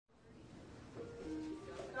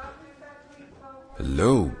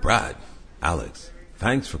Hello, Brad. Alex,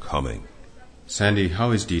 thanks for coming. Sandy,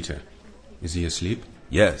 how is Dieter? Is he asleep?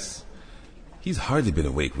 Yes. He's hardly been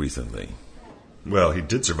awake recently. Well, he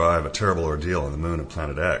did survive a terrible ordeal on the moon of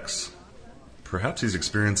Planet X. Perhaps he's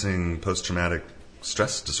experiencing post-traumatic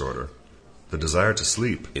stress disorder. The desire to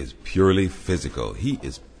sleep Is purely physical. He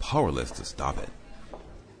is powerless to stop it.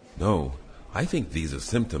 No, I think these are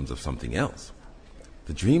symptoms of something else.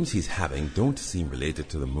 The dreams he's having don't seem related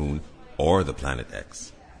to the moon or the Planet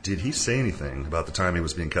X. Did he say anything about the time he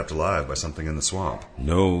was being kept alive by something in the swamp?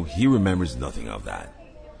 No, he remembers nothing of that.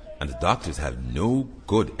 And the doctors have no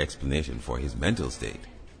good explanation for his mental state.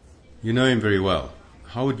 You know him very well.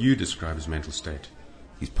 How would you describe his mental state?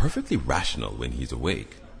 He's perfectly rational when he's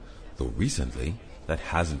awake, though recently that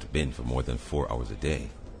hasn't been for more than 4 hours a day.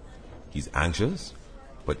 He's anxious,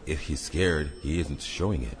 but if he's scared, he isn't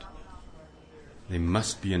showing it. There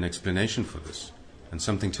must be an explanation for this, and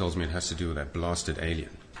something tells me it has to do with that blasted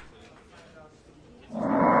alien.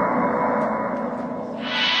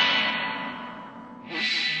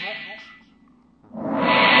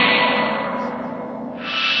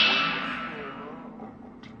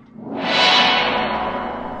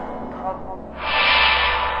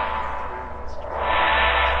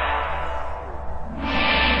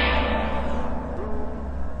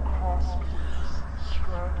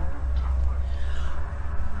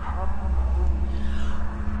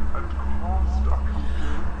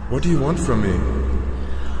 What do you want from me?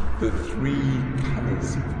 The three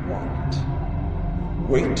colors of want.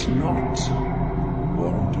 Wait not,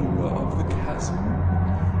 wanderer of the chasm,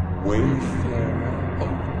 wayfarer of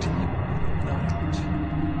deep night.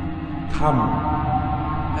 Come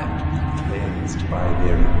and be cleansed by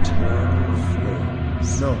their eternal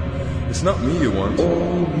flames. No, it's not me you want.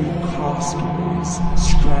 All you castaways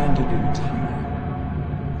stranded in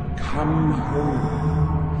time, come home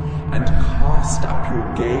and cast up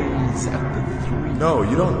your gaze at the three. No,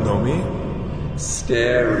 you don't know me.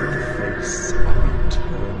 Stare at the face of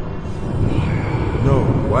eternal fire. No,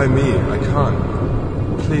 why me? I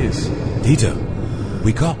can't. Please. Dieter,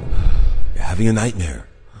 wake up. You're having a nightmare.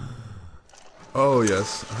 Oh,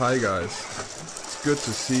 yes. Hi, guys. It's good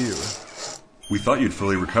to see you. We thought you'd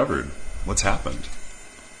fully recovered. What's happened?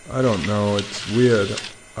 I don't know. It's weird.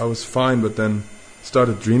 I was fine, but then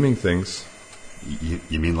started dreaming things.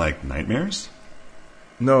 You mean like nightmares?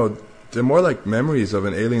 No, they're more like memories of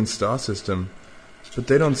an alien star system, but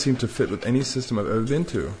they don't seem to fit with any system I've ever been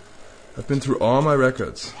to. I've been through all my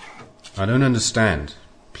records. I don't understand.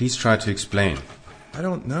 Please try to explain. I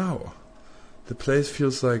don't know. The place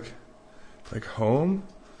feels like home.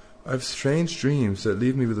 I have strange dreams that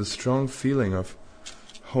leave me with a strong feeling of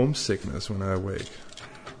homesickness when I awake.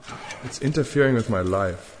 It's interfering with my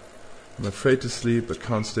life. I'm afraid to sleep, but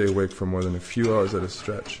can't stay awake for more than a few hours at a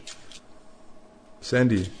stretch.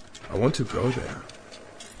 Sandy, I want to go there.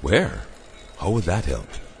 Where? How would that help?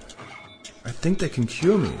 I think they can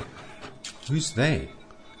cure me. Who's they?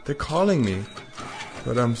 They're calling me,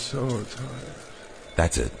 but I'm so tired.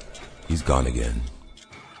 That's it. He's gone again.